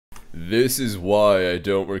This is why I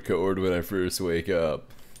don't record when I first wake up.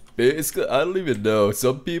 Basically, I don't even know.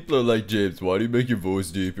 Some people are like, James, why do you make your voice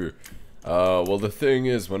deeper? Well, the thing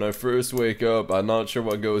is, when I first wake up, I'm not sure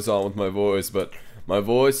what goes on with my voice, but my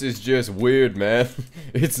voice is just weird, man.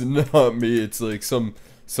 It's not me. It's like some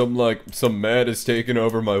man is taking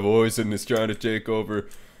over my voice and is trying to take over.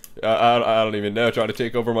 I don't even know, trying to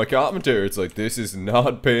take over my commentary. It's like, this is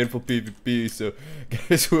not painful PvP, so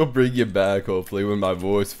guys, we'll bring you back hopefully when my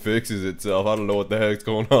voice fixes itself. I don't know what the heck's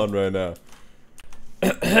going on right now.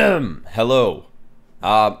 Hello.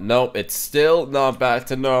 No, it's still not back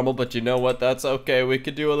to normal, but you know what, that's okay, we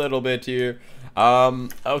could do a little bit here.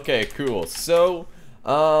 Okay, cool. So,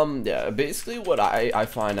 yeah, basically what I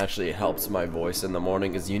find actually helps my voice in the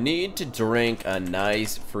morning is you need to drink a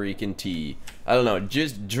nice freaking tea. I don't know,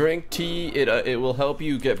 just drink tea. It will help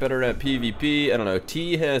you get better at PvP. I don't know,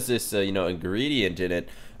 tea has this, you know, ingredient in it.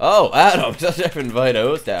 Oh, Adam, such an invite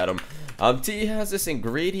host, Adam. Tea has this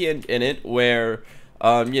ingredient in it where,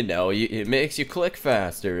 you know, it makes you click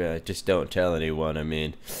faster. Just don't tell anyone, I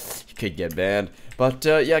mean, you could get banned. But,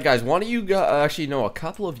 yeah, guys, one of you guys, actually, no, a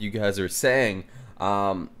couple of you guys are saying,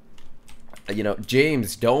 you know,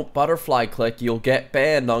 James, don't butterfly click, you'll get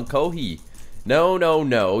banned on Kohi. No, no,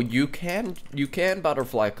 no, you can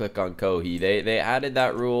butterfly click on Kohi. They added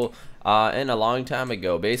that rule in a long time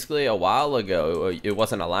ago. Basically a while ago it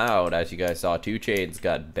wasn't allowed. As you guys saw, 2 Chainz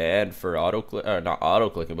got banned for not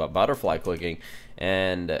auto clicking but butterfly clicking,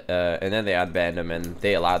 and then they unbanned him and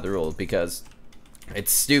they allowed the rule because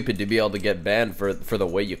it's stupid to be able to get banned for the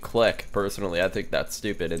way you click. Personally, I think that's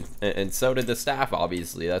stupid, and so did the staff,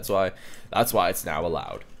 obviously. That's why it's now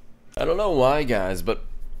allowed. I don't know why, guys, but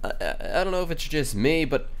I don't know if it's just me,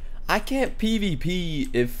 but I can't PvP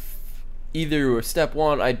if either step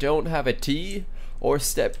 1 I don't have a T or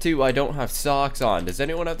step 2 I don't have socks on. Does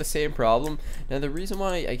anyone have the same problem? Now the reason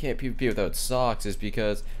why I can't PvP without socks is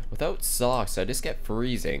because without socks I just get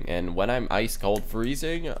freezing, and when I'm ice cold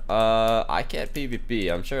freezing, I can't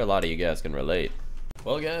PvP. I'm sure a lot of you guys can relate.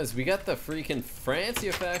 Well, guys, we got the freaking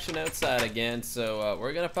Francia faction outside again, so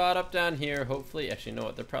we're gonna pot up down here. Hopefully, actually, you know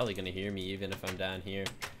what? They're probably gonna hear me even if I'm down here.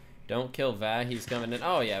 Don't kill Va, he's coming in.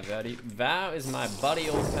 Oh yeah, buddy. Va is my buddy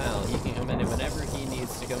old pal. He can come in whenever he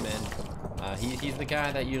needs to come in. He's the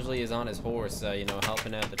guy that usually is on his horse, you know,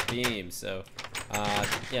 helping out the team. So,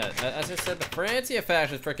 yeah, as I said, the Francia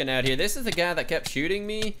faction is freaking out here. This is the guy that kept shooting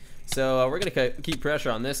me, so we're gonna keep pressure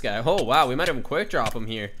on this guy. Oh wow, we might even quick drop him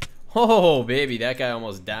here. Oh baby, that guy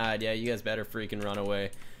almost died. Yeah, you guys better freaking run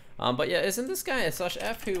away. But yeah, isn't this guy a slash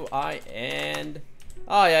F who I and?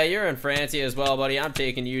 Oh yeah, you're in Francia as well, buddy. I'm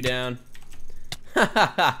taking you down.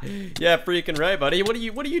 Yeah, freaking right, buddy. What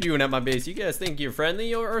are you doing at my base? You guys think you're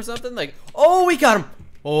friendly or something? Like, oh, we got him.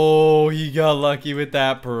 Oh, he got lucky with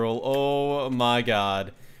that pearl. Oh my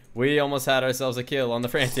god, we almost had ourselves a kill on the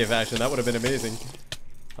Francia faction. That would have been amazing.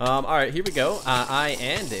 All right, here we go. I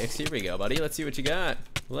and Dix. Here we go, buddy. Let's see what you got.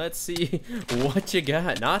 Let's see what you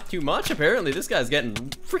got. Not too much, apparently. This guy's getting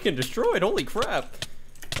freaking destroyed. Holy crap.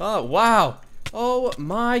 Oh, wow. Oh,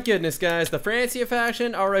 my goodness, guys. The Francia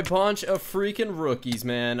faction are a bunch of freaking rookies,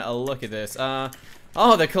 man. Look at this.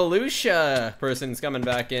 Oh, the Kalusha person's coming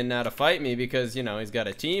back in now to fight me because, you know, he's got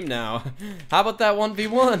a team now. How about that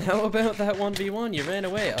 1v1? How about that 1v1? You ran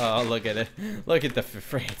away. Oh, look at it. Look at the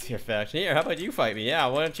Francia faction. Here, how about you fight me? Yeah,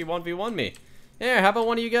 why don't you 1v1 me? Here, how about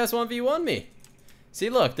one of you guys 1v1 me? See,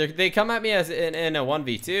 look, they come at me as in a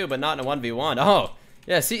 1v2, but not in a 1v1. Oh,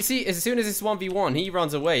 yeah, see, as soon as it's 1v1, he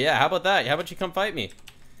runs away. Yeah, how about that? How about you come fight me?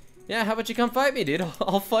 Yeah, how about you come fight me, dude?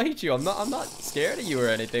 I'll fight you. I'm not scared of you or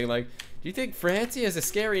anything. Like, do you think Francia is a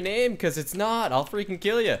scary name? Because it's not. I'll freaking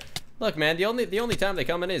kill you. Look, man, the only time they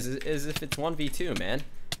come in is if it's 1v2, man.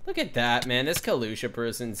 Look at that, man. This Kalusha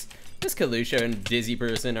and Dizzy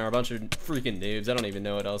person are a bunch of freaking noobs. I don't even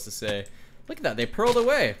know what else to say. Look at that. They pearled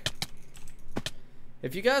away.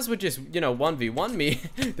 If you guys would just, you know, 1v1 me,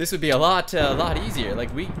 this would be a lot easier.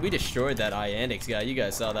 Like, we destroyed that Iandix guy. You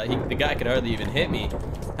guys saw that. The guy could hardly even hit me.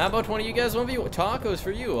 How about one of you guys 1v1? Tacos for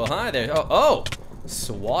you. Well, hi there. Oh,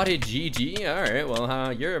 swatted GG. Alright,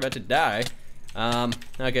 well, you're about to die.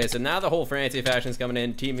 Okay, so now the whole Francia faction's coming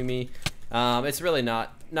in, teaming me. It's really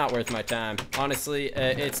not worth my time. Honestly,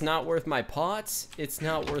 it's not worth my pots. It's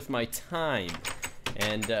not worth my time.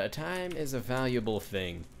 And, time is a valuable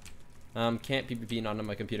thing. Can't PvP not on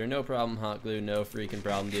my computer. No problem, hot glue. No freaking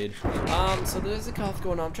problem, dude. So there's a Koth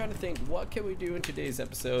going on. I'm trying to think, what can we do in today's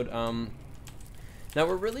episode? Now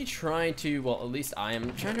we're really trying to, well, at least I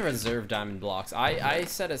am trying to reserve diamond blocks. I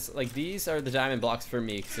said it's like, these are the diamond blocks for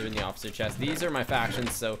me because they're in the officer chest. These are my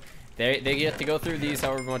factions, so They get to go through these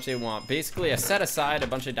however much they want. Basically, I set aside a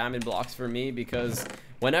bunch of diamond blocks for me because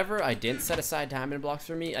whenever I didn't set aside diamond blocks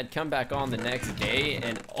for me, I'd come back on the next day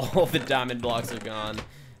and all the diamond blocks are gone.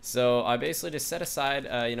 So I basically just set aside,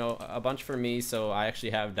 you know, a bunch for me, so I actually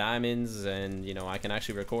have diamonds, and you know, I can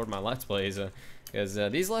actually record my Let's Plays, because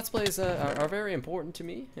these Let's Plays are very important to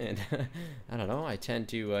me, and I don't know, I tend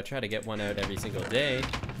to try to get one out every single day.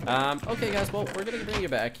 Okay, guys, well, we're gonna bring you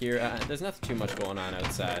back here. There's nothing too much going on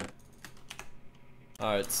outside.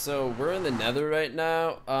 Alright, so we're in the Nether right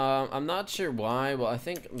now. I'm not sure why. Well, I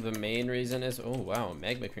think the main reason is, oh wow,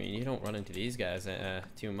 magma cream. You don't run into these guys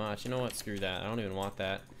too much. You know what? Screw that. I don't even want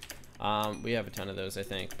that. We have a ton of those, I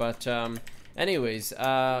think. But anyways,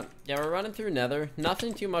 yeah, we're running through Nether.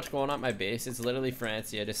 Nothing too much going on at my base. It's literally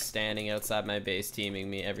Francia just standing outside my base, teaming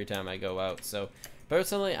me every time I go out. So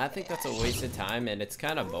personally, I think that's a waste of time, and it's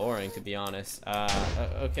kind of boring, to be honest.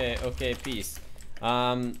 Okay, peace.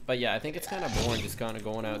 But yeah, I think it's kind of boring just kind of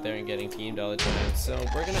going out there and getting teamed all the time. So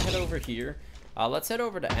we're gonna head over here. Let's head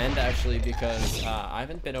over to End actually, because I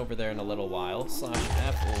haven't been over there in a little while.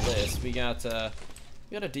 /F list. We got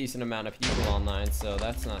a decent amount of people online, so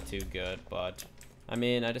that's not too good. But I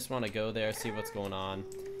mean, I just want to go there, see what's going on.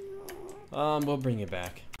 We'll bring it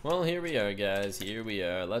back. Well, here we are, guys. Here we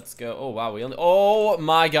are. Let's go. Oh wow, oh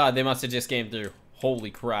my God, they must have just came through.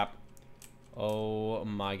 Holy crap. Oh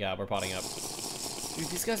my God, we're potting up. Dude,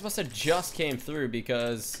 these guys must have just came through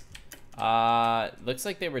because looks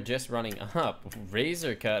like they were just running up.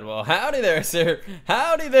 Razor cut. Well, howdy there, sir.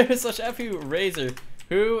 Howdy there, /Fu Razor.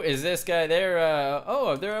 Who is this guy there?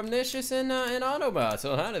 Oh, they're Omniscious and Autobots.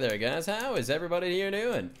 Well, howdy there, guys. How is everybody here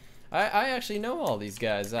doing? I actually know all these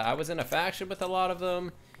guys. I was in a faction with a lot of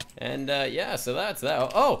them. And yeah, so that's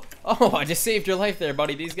that. Oh, I just saved your life there,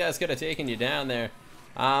 buddy. These guys could have taken you down there.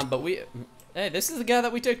 But hey, this is the guy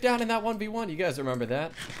that we took down in that 1v1. You guys remember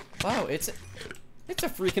that? Wow, it's a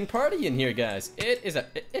freaking party in here, guys. It's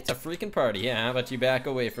a freaking party. Yeah, how about you back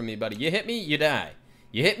away from me, buddy? You hit me, you die.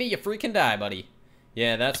 You hit me, you freaking die, buddy.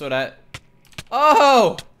 Yeah, that's what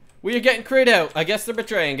Oh! We are getting crit out. I guess they're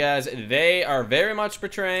betraying, guys. They are very much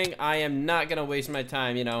betraying. I am not gonna waste my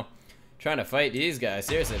time, you know, trying to fight these guys.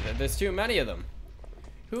 Seriously, there's too many of them.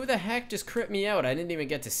 Who the heck just crit me out? I didn't even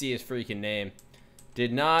get to see his freaking name.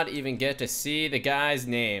 Did not even get to see the guy's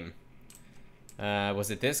name. Was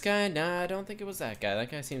it this guy? Nah, I don't think it was that guy. That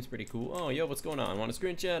guy seems pretty cool. Oh, yo, what's going on? Want a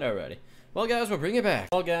screenshot already? Well, guys, we'll bring it back.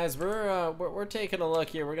 Well, guys, we're taking a look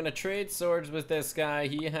here. We're gonna trade swords with this guy.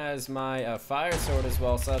 He has my fire sword as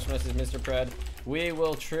well. / message Mr. Pred. We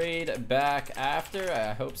will trade back after.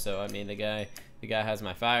 I hope so. I mean, the guy has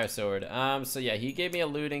my fire sword. So yeah, he gave me a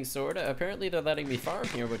looting sword. Apparently, they're letting me farm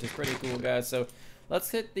here, which is pretty cool, guys. So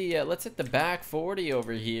let's hit the back 40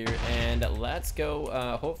 over here, and let's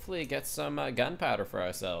go hopefully get some gunpowder for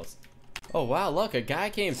ourselves. Oh wow, look, a guy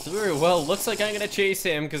came through. Well, looks like I'm gonna chase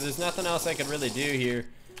him because there's nothing else I can really do here.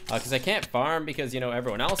 Because I can't farm because, you know,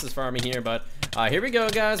 everyone else is farming here. But here we go,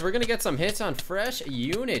 guys. We're gonna get some hits on Fresh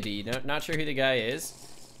Unity. Not sure who the guy is.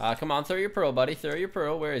 Come on, throw your pearl, buddy. Throw your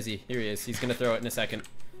pearl. Where is he? Here he is. He's gonna throw it in a second.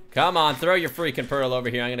 Come on, throw your freaking pearl over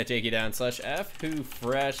here. I'm gonna take you down. /F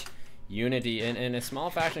Fresh Unity in a small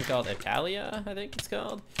faction called Italia, I think it's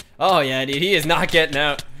called. Oh yeah, dude, he is not getting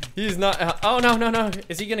out. He's not. Oh no.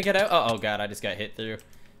 Is he gonna get out? Oh God, I just got hit through.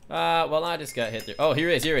 Well, I just got hit through. Oh, here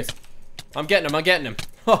he is. I'm getting him.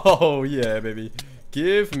 Oh yeah, baby.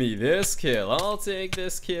 Give me this kill. I'll take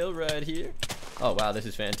this kill right here. Oh wow, this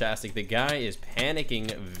is fantastic. The guy is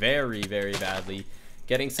panicking very, very badly.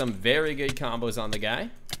 Getting some very good combos on the guy.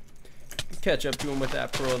 Catch up to him with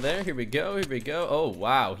that pearl there. Here we go. Oh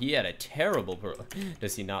wow, he had a terrible pearl.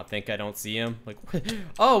 Does he not think I don't see him? Like,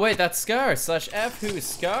 oh wait, that's Scars /F who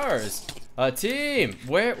Scars. Team,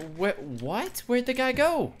 what? Where'd the guy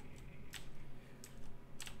go?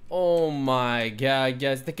 Oh my God,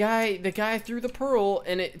 guys, the guy threw the pearl,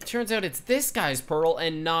 and it turns out it's this guy's pearl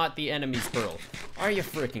and not the enemy's pearl. Are you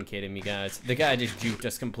freaking kidding me, guys? The guy just juked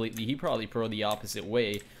us completely. He probably pearled the opposite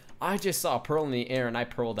way. I just saw a pearl in the air and I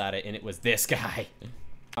pearled at it and it was this guy.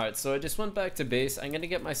 Alright, so I just went back to base. I'm gonna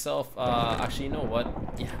get myself, actually, you know what?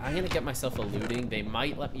 Yeah, I'm gonna get myself a looting. They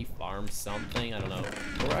might let me farm something, I don't know.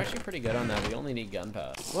 But we're actually pretty good on that. We only need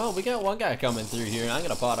gunpowder. Well, we got one guy coming through here. I'm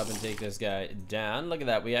gonna pot up and take this guy down. Look at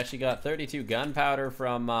that. We actually got 32 gunpowder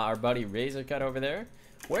from our buddy Razor Cut over there.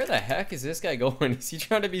 Where the heck is this guy going? Is he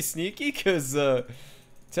trying to be sneaky? Because,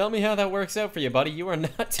 tell me how that works out for you, buddy. You are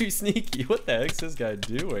not too sneaky. What the heck's this guy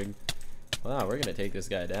doing? Wow, we're gonna take this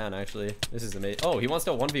guy down, actually. This is amazing. Oh, he wants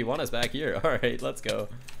to 1v1 us back here. Alright, let's go.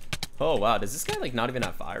 Oh, wow. Does this guy, like, not even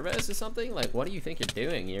have fire res or something? Like, what do you think you're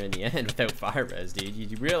doing here in the end without fire res, dude?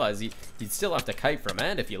 You realize you'd still have to kite from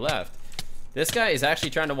end if you left. This guy is actually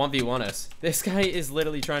trying to 1v1 us. This guy is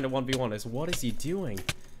literally trying to 1v1 us. What is he doing?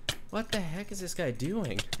 What the heck is this guy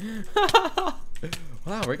doing?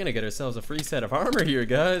 Wow, we're going to get ourselves a free set of armor here,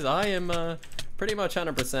 guys. I am pretty much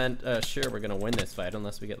 100% sure we're going to win this fight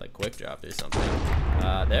unless we get, like, quick dropped or something.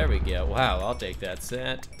 There we go. Wow, I'll take that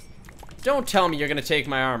set. Don't tell me you're gonna take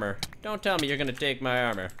my armor. Don't tell me you're gonna take my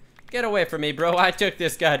armor. Get away from me, bro. I took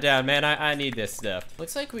this guy down, man. I need this stuff.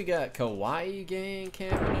 Looks like we got Kawaii gang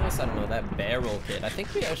camping us. I don't know, that barrel kid. I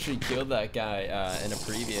think we actually killed that guy in a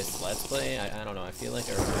previous Let's Play. I don't know. I feel like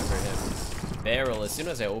I remember him. Barrel, as soon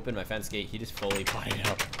as I opened my fence gate, he just fully bodied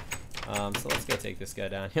up. So let's go take this guy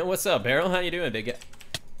down. Yo, what's up, Barrel? How you doing, big guy?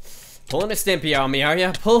 Pulling a Stimpy on me, are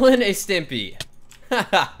ya? Pulling a Stimpy.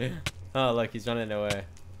 Oh, look, he's running away.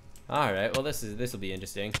 Alright, well this will be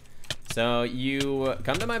interesting. So you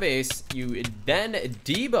come to my base, you then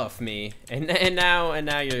debuff me, and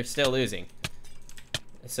now you're still losing.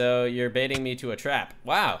 So you're baiting me to a trap.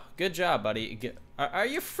 Wow, good job, buddy. Are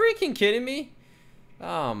you freaking kidding me?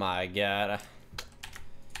 Oh my god.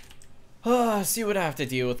 Oh, see what I have to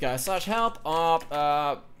deal with, guys. Slash help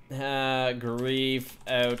up grief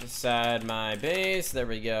outside my base. There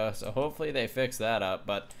we go. So hopefully they fix that up,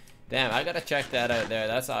 but damn, I gotta check that out there.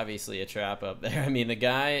 That's obviously a trap up there. I mean, the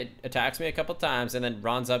guy attacks me a couple times and then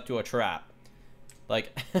runs up to a trap.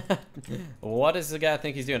 Like, what does the guy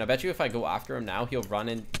think he's doing? I bet you if I go after him now, he'll run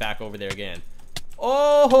in back over there again.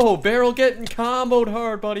 Oh, Barrel getting comboed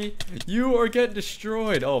hard, buddy. You are getting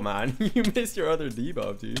destroyed. Oh, man, you missed your other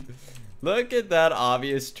debuff, dude. Look at that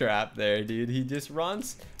obvious trap there, dude. He just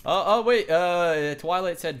runs. Oh wait,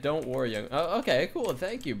 Twilight said don't worry, young. Oh, okay, cool.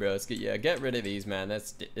 Thank you, broski. Yeah, get rid of these, man.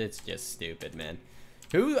 It's just stupid, man.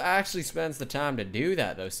 Who actually spends the time to do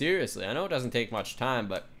that, though? Seriously, I know it doesn't take much time,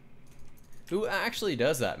 but who actually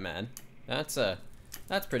does that, man? That's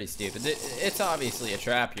pretty stupid. It's obviously a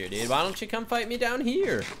trap here, dude. Why don't you come fight me down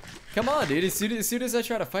here? Come on, dude. As soon as I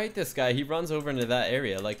try to fight this guy, he runs over into that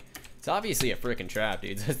area. Like, it's obviously a freaking trap,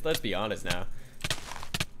 dude. Let's be honest now.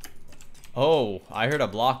 Oh, I heard a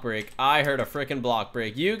block break. I heard a freaking block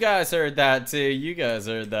break. You guys heard that too. You guys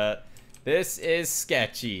heard that. This is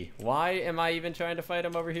sketchy. Why am I even trying to fight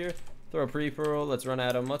him over here? Throw a pre-pearl. Let's run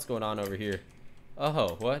at him. What's going on over here?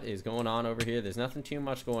 Oh, what is going on over here? There's nothing too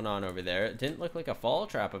much going on over there. It didn't look like a fall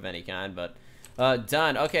trap of any kind, but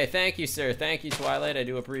done. Okay, thank you, sir. Thank you, Twilight. I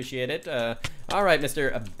do appreciate it. All right,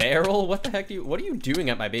 Mr. Barrel. What the heck what are you doing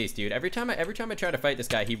at my base, dude? Every time I try to fight this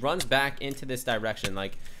guy, he runs back into this direction.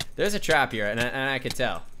 Like, there's a trap here, and I could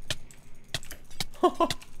tell.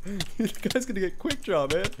 This guy's gonna get quick draw,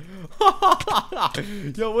 man.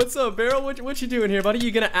 Yo, what's up, Barrel? What you doing here, buddy?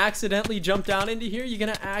 You gonna accidentally jump down into here? You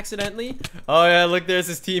gonna accidentally? Oh yeah, look, there's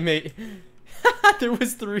his teammate. There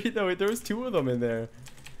was three though. There was two of them in there.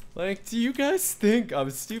 Like, do you guys think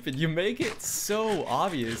I'm stupid? You make it so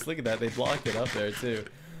obvious. Look at that. They blocked it up there too.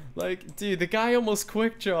 Like, dude, the guy almost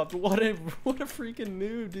quick dropped. What a freaking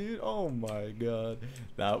noob, dude. Oh my god,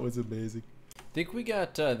 that was amazing. Think we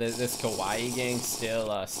got this Kawaii gang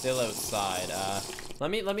still outside.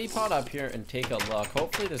 Let me pot up here and take a look.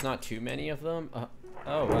 Hopefully there's not too many of them.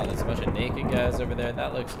 Oh wow, there's a bunch of naked guys over there.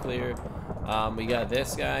 That looks clear. We got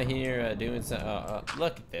this guy here doing some.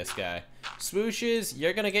 Look at this guy. Swooshes,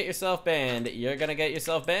 you're gonna get yourself banned. You're gonna get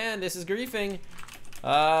yourself banned. This is griefing.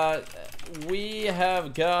 We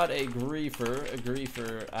have got a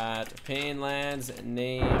griefer at Painlands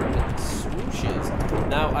named Swooshes.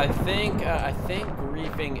 Now I think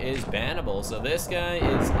griefing is bannable, so this guy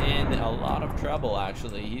is in a lot of trouble.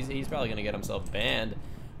 Actually, he's probably gonna get himself banned.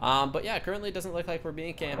 But yeah, currently it doesn't look like we're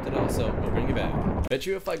being camped at all, so we'll bring you back. Bet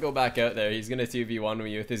you if I go back out there, he's gonna 2v1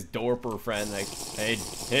 me with his Dorper friend. Like,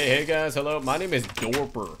 hey guys, hello, my name is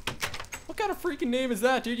Dorper. What kind of freaking name is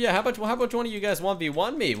that, dude? Yeah, how about one of you guys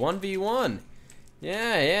 1v1 me? 1v1.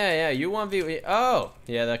 Yeah, you 1v. Oh,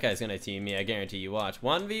 yeah, that guy's gonna team me. I guarantee you. Watch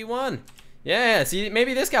 1v1. Yeah, see,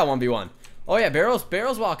 maybe this guy 1v1. Oh yeah,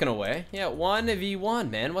 Barrel's walking away. Yeah, 1v1,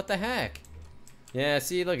 man. What the heck? Yeah,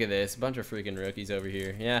 see, look at this. A bunch of freaking rookies over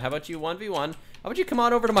here. Yeah, how about you 1v1? How about you come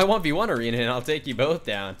on over to my 1v1 arena and I'll take you both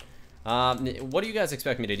down. What do you guys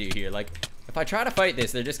expect me to do here? Like, if I try to fight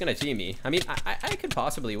this, they're just gonna team me. I mean, I could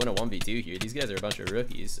possibly win a 1v2 here. These guys are a bunch of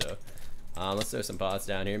rookies, so let's throw some pots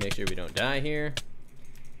down here. Make sure we don't die here.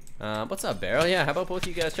 What's up, Barrel? Yeah, how about both of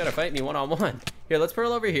you guys try to fight me one-on-one? Here, let's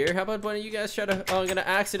pearl over here. How about one of you guys try to... Oh, I'm gonna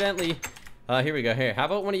accidentally... here we go. Here, how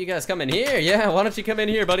about one of you guys come in here? Yeah, why don't you come in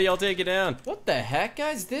here, buddy? I'll take you down. What the heck,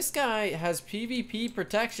 guys? This guy has PvP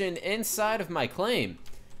protection inside of my claim.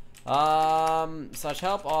 Slash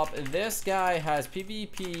help op. This guy has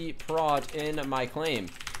PvP prod in my claim.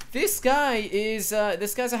 This guy is,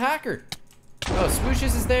 this guy's a hacker. Oh,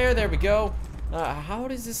 Swooshes is there. There we go. How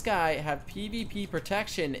does this guy have PvP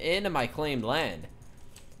protection in my claimed land?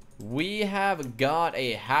 We have got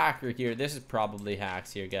a hacker here. This is probably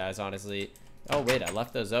hacks here, guys, honestly. Oh, wait, I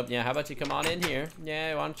left those up. Yeah, how about you come on in here?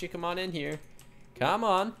 Yeah, why don't you come on in here? Come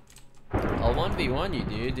on. I'll 1v1 you,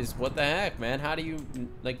 dude. Just what the heck, man? How do you,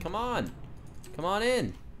 like, come on. Come on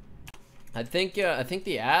in. I think the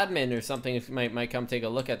admin or something might come take a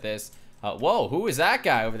look at this. Whoa, who is that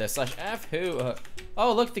guy over there? Slash F who?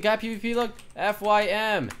 Oh, look, the guy PvP, look.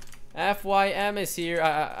 FYM. FYM is here.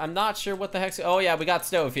 I'm not sure what the heck's... Oh, yeah, we got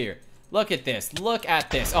Stove here. Look at this. Look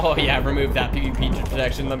at this. Oh, yeah, remove that PvP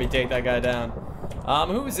protection. Let me take that guy down.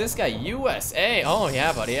 Who is this guy? USA. Oh,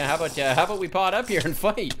 yeah, buddy. How about we pot up here and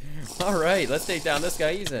fight? All right, let's take down this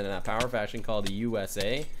guy. He's in a power faction called the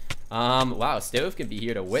USA. Wow, Stove can be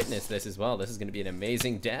here to witness this as well. This is going to be an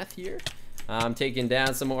amazing death here. I'm taking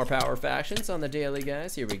down some more power factions on the daily,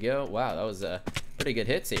 guys. Here we go. Wow, that was pretty good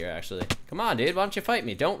hits here, actually. Come on, dude. Why don't you fight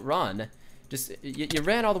me? Don't run. Just, you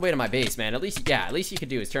ran all the way to my base, man. At least you could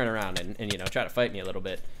do is turn around and you know, try to fight me a little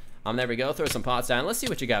bit. There we go. Throw some pots down. Let's see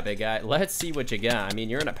what you got, big guy. Let's see what you got. I mean,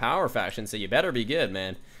 you're in a power faction, so you better be good,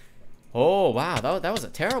 man. Oh, wow. That was a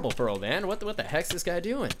terrible pearl, man. What the heck's this guy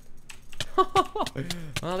doing?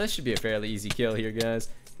 Well, this should be a fairly easy kill here, guys.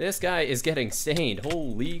 This guy is getting stained.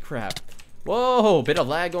 Holy crap. Whoa, bit of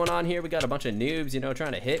lag going on here. We got a bunch of noobs, you know,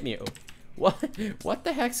 trying to hit me. Oh, what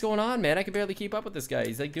the heck's going on, man? I can barely keep up with this guy.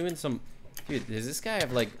 He's like doing some... Dude, does this guy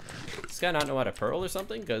have like... Does this guy not know how to pearl or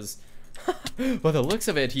something? Because, well, the looks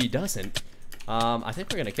of it, he doesn't. I think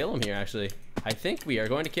we're going to kill him here, actually. I think we are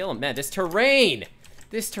going to kill him. Man, this terrain!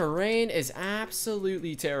 This terrain is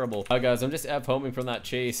absolutely terrible. Oh, guys, I'm just F-homing from that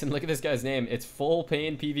chase. And look at this guy's name. It's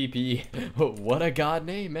PainfulPvP. What a god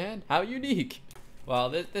name, man. How unique. Well,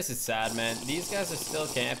 this is sad, man. These guys are still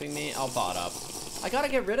camping me. I'll pot up. I gotta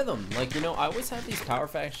get rid of them. Like, you know, I always have these power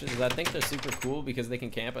factions. I think they're super cool because they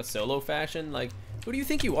can camp a solo faction. Like, who do you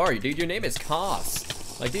think you are, dude? Your name is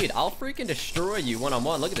Koth. Like, dude, I'll freaking destroy you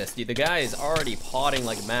one-on-one. Look at this, dude. The guy is already potting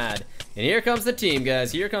like mad. And here comes the team,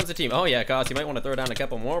 guys. Here comes the team. Oh, yeah, Koth, you might want to throw down a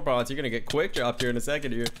couple more pots. You're gonna get quick dropped here in a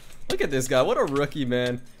second here. Look at this guy. What a rookie,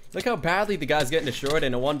 man. Look how badly the guy's getting destroyed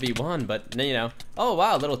in a 1v1, but, you know. Oh,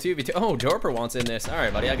 wow, little 2v2. Oh, Dorper wants in this. All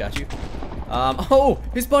right, buddy, I got you. Oh,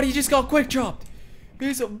 his buddy just got quick dropped.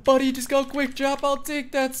 His buddy just got quick drop. I'll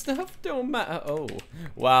take that stuff. Don't matter. Oh,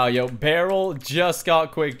 wow, yo, Barrel just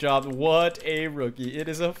got quick dropped. What a rookie. It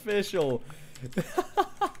is official.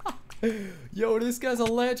 Yo, this guy's a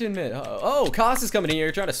legend, man. Oh, Koth is coming in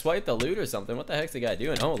here trying to swipe the loot or something. What the heck's the guy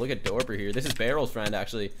doing? Oh, look at Dorper here. This is Barrel's friend,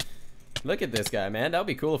 actually. Look at this guy, man. That would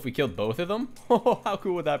be cool if we killed both of them. Oh, how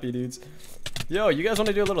cool would that be, dudes? Yo, you guys want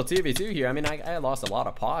to do a little 2v2 here? I mean, I lost a lot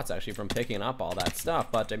of pots, actually, from picking up all that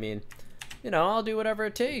stuff. But, I mean, you know, I'll do whatever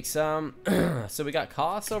it takes. So we got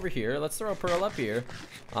Koth over here. Let's throw a pearl up here.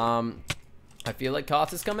 I feel like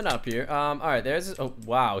Koth is coming up here. All right, there's... Oh,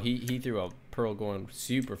 wow. He threw a pearl going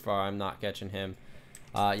super far. I'm not catching him.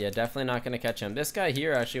 Yeah, definitely not going to catch him. This guy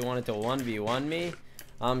here actually wanted to 1v1 me.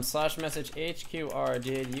 Slash message HQR,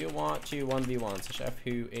 did you want to 1v1? Slash F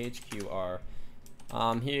who HQR.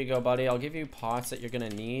 Here you go, buddy. I'll give you pots that you're gonna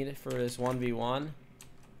need for this 1v1.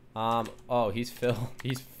 Oh, he's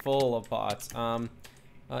full of pots.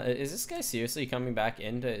 Is this guy seriously coming back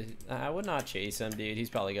into... I would not chase him, dude.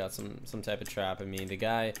 He's probably got some type of trap. I mean, the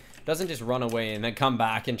guy doesn't just run away and then come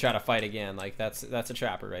back and try to fight again. Like, that's a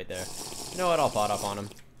trapper right there. You know what? I'll pot up on him.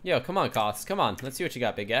 Yo, come on, Koth. Come on. Let's see what you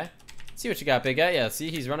got, big guy. See what you got, big guy. Yeah,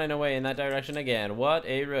 see, he's running away in that direction again. What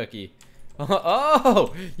a rookie.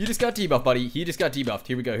 Oh, you just got debuffed, buddy. He just got debuffed.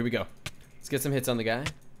 Here we go. Here we go. Let's get some hits on the guy.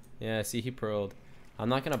 Yeah, see, he pearled. I'm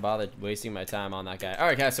not going to bother wasting my time on that guy. All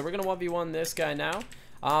right, guys, so we're going to 1v1 this guy now.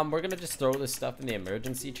 We're going to just throw this stuff in the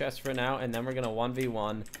emergency chest for now, and then we're going to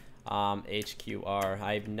 1v1 HQR.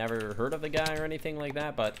 I've never heard of the guy or anything like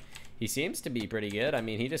that, but he seems to be pretty good. I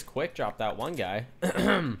mean, he just quick dropped that one guy.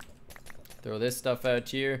 Throw this stuff out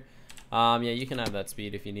here. Yeah, you can have that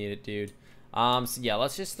speed if you need it, dude. So yeah,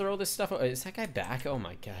 let's just throw this stuff. Is that guy back? Oh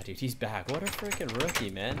my god, dude, he's back. What a freaking rookie,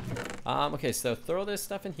 man. Okay, so throw this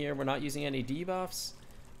stuff in here. We're not using any debuffs.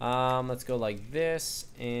 Let's go like this,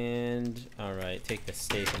 and all right, take the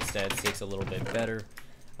steak instead. Steak's a little bit better.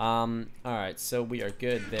 All right, so we are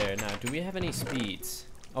good there. Now, do we have any speeds?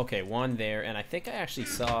 Okay, one there, and I think I actually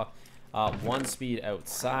saw one speed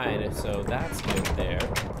outside, so that's good there.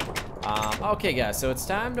 Okay, guys, so it's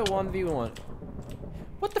time to 1v1.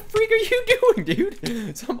 What the freak are you doing,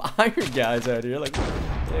 dude? Some iron guys out here. Like,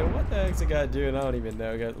 Yeah, what the heck's the guy doing? I don't even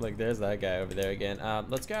know. Look, there's that guy over there again.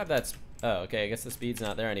 Let's grab that. Oh, okay. I guess the speed's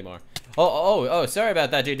not there anymore. Oh, sorry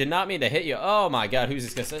about that, dude. Did not mean to hit you. Oh my God,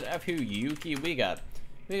 who's this guy? F who, Yuki? We got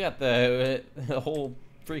the whole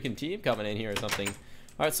freaking team coming in here or something.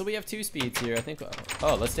 All right, so we have 2 speeds here. I think.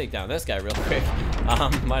 Oh, let's take down this guy real quick.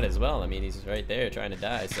 Might as well. I mean, he's right there trying to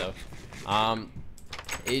die. So,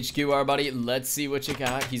 HQR buddy, let's see what you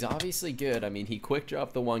got. He's obviously good. I mean, he quick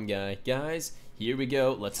dropped the one guy. Guys, here we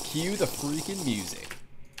go. Let's cue the freaking music.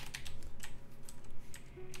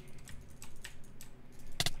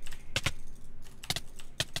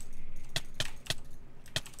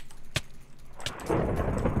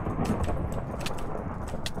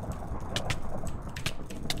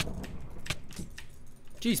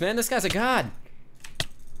 Jeez, man, this guy's a god.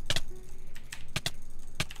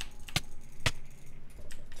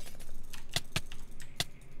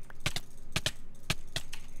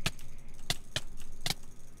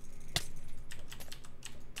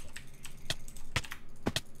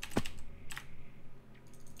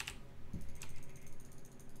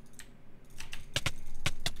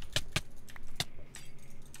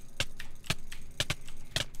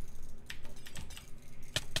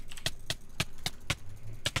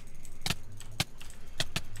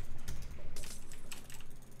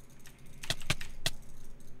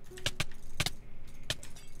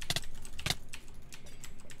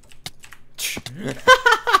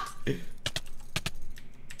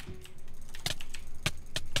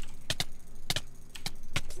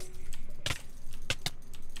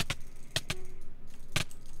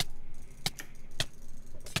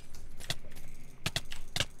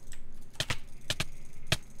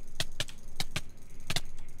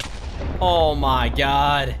 Oh my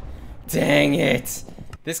God. Dang it.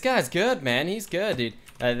 This guy's good, man. He's good, dude.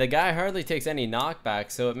 The guy hardly takes any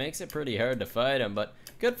knockback, so it makes it pretty hard to fight him, but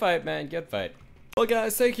good fight, man. Good fight. Well,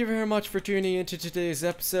 guys, thank you very much for tuning into today's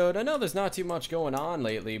episode. I know there's not too much going on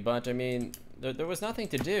lately, but, I mean, there was nothing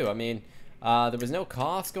to do. I mean, there was no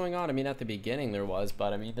Koths going on. I mean, at the beginning there was,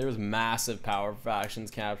 but, I mean, there was massive power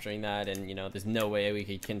factions capturing that, and, you know, there's no way we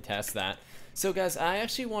could contest that. So, guys, I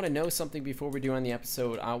actually want to know something before we do on the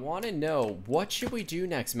episode. I want to know, what should we do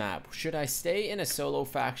next map? Should I stay in a solo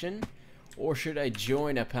faction, or should I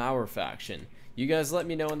join a power faction? You guys let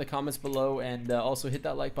me know in the comments below, and also hit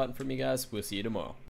that like button for me, guys. We'll see you tomorrow.